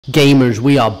Gamers,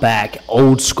 we are back.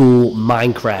 Old school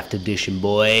Minecraft edition,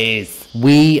 boys.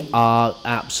 We are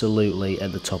absolutely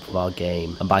at the top of our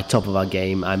game. And by top of our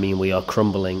game, I mean we are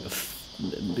crumbling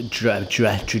dramatically.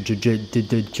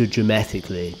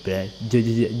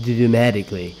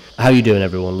 How you doing,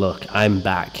 everyone? Look, I'm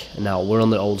back. Now, we're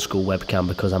on the old school webcam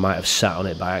because I might have sat on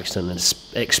it by accident and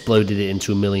exploded it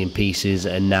into a million pieces,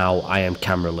 and now I am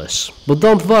cameraless. But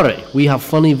don't worry, we have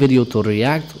funny video to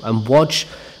react and watch.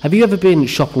 Have you ever been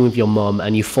shopping with your mum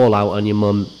and you fall out and your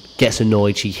mum gets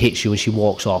annoyed, she hits you and she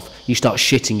walks off, you start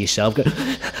shitting yourself, go,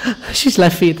 she's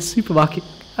left me at the supermarket,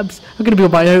 I'm going to be on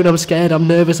my own, I'm scared, I'm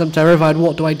nervous, I'm terrified,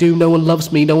 what do I do, no one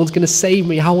loves me, no one's going to save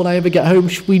me, how will I ever get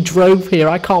home, we drove here,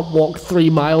 I can't walk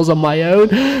 3 miles on my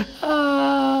own.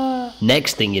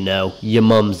 Next thing you know, your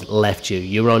mum's left you.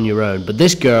 You're on your own. But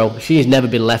this girl, she's never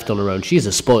been left on her own. She's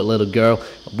a spoiled little girl.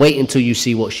 Wait until you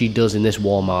see what she does in this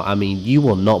Walmart. I mean, you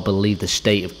will not believe the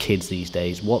state of kids these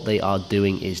days. What they are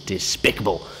doing is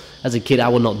despicable. As a kid, I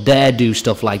would not dare do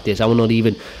stuff like this. I would not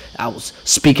even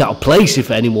speak out of place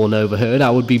if anyone overheard. I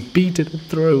would be beaten and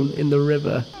thrown in the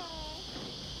river.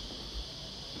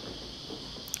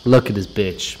 Look at this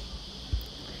bitch.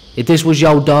 If this was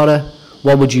your daughter,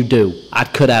 what would you do?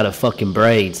 I'd cut out her fucking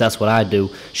braids. That's what I'd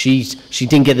do. She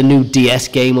didn't get the new DS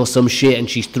game or some shit and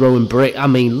she's throwing brick. I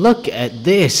mean, look at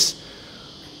this.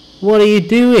 What are you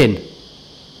doing?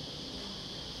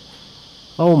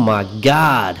 Oh my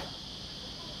god.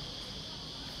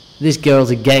 This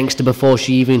girl's a gangster before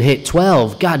she even hit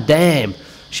 12. God damn.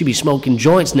 She'd be smoking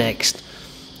joints next.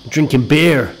 Drinking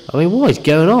beer. I mean, what is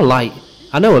going on? Like,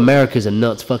 I know America's a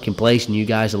nuts fucking place and you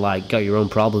guys are like, got your own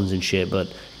problems and shit,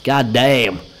 but god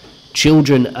damn,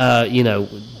 children, you know,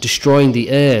 destroying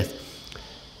the earth.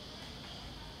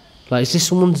 Like, is this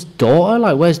someone's daughter?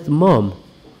 Like, where's the mum?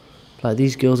 Like,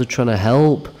 these girls are trying to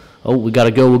help. Oh, we gotta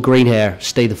go with green hair.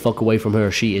 Stay the fuck away from her.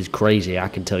 She is crazy. I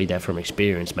can tell you that from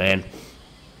experience, man.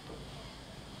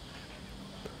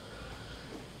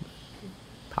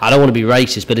 I don't want to be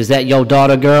racist, but is that your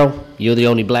daughter, girl? You're the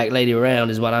only black lady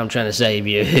around is what I'm trying to say,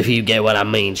 if you get what I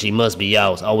mean. She must be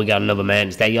yours. Oh, we got another man.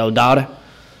 Is that your daughter?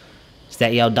 Is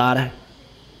that your daughter?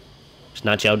 It's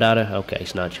not your daughter? Okay,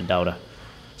 it's not your daughter.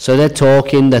 So they're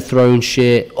talking, they're throwing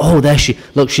shit. Oh, there she...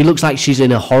 Look, she looks like she's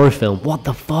in a horror film. What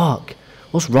the fuck?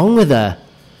 What's wrong with her?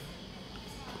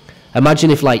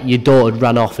 Imagine if, like, your daughter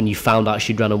ran off and you found out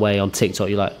she'd run away on TikTok.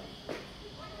 You're like,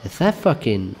 is that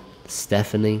fucking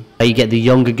Stephanie? You get the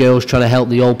younger girls trying to help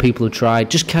the old people who tried.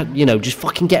 Just can't, you know, just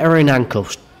fucking get her in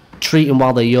handcuffs. Treat them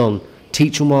while they're young.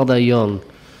 Teach them while they're young.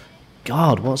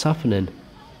 God, what's happening?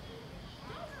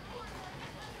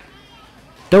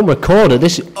 Don't record her.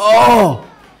 This is... Oh!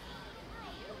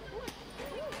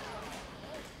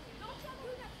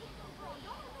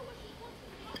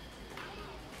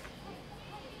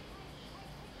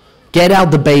 Get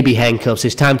out the baby handcuffs.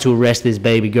 It's time to arrest this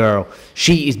baby girl.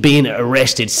 She is being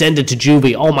arrested. Send her to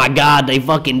juvie. Oh my god, they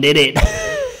fucking did it.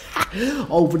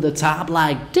 Over the top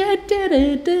like... Da, da,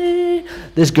 da, da.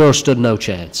 This girl stood no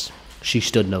chance. She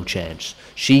stood no chance.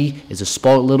 She is a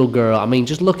spoiled little girl. I mean,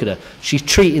 just look at her. She's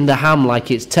treating the ham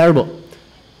like it's terrible.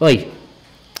 Wait.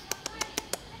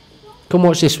 Come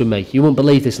watch this with me. You won't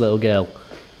believe this little girl.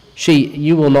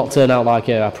 You will not turn out like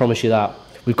her, I promise you that.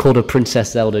 We called her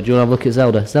Princess Zelda. Do you want to have a look at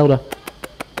Zelda? Zelda.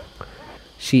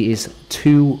 She is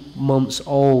 2 months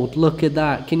old. Look at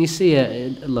that. Can you see her?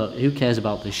 Look, who cares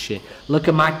about this shit? Look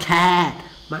at my cat.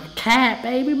 My cat,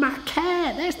 baby, my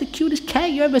cat. That's the cutest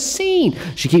cat you ever seen.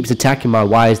 She keeps attacking my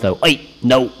wires, though. Wait,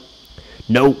 no.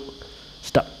 No.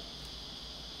 Stop.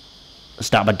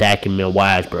 Stop attacking my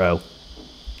wires, bro.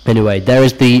 Anyway, there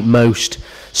is the most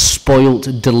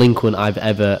spoilt delinquent I've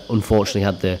ever, unfortunately,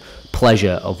 had the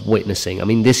pleasure of witnessing. I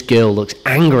mean, this girl looks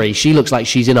angry. She looks like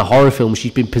she's in a horror film.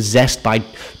 She's been possessed by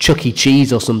Chuck E.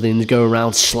 Cheese or something and go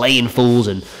around slaying fools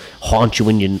and haunt you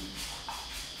when you...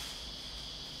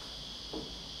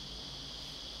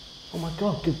 Oh my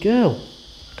god, good girl.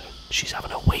 She's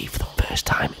having a wee for the first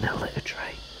time in her litter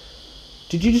tray.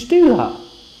 Did you just do that?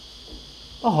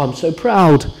 Oh, I'm so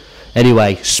proud.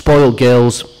 Anyway, spoiled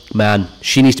girls, man,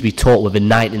 she needs to be taught with a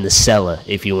night in the cellar,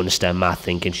 if you understand my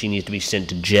thinking. She needs to be sent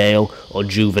to jail or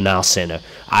juvenile center.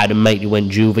 I had a mate who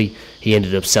went juvie. He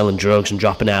ended up selling drugs and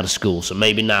dropping out of school, so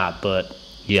maybe not, but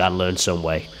you gotta learn some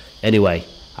way. Anyway,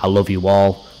 I love you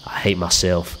all. I hate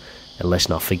myself. And let's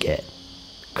not forget,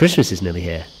 Christmas is nearly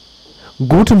here.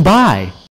 Guten Bye.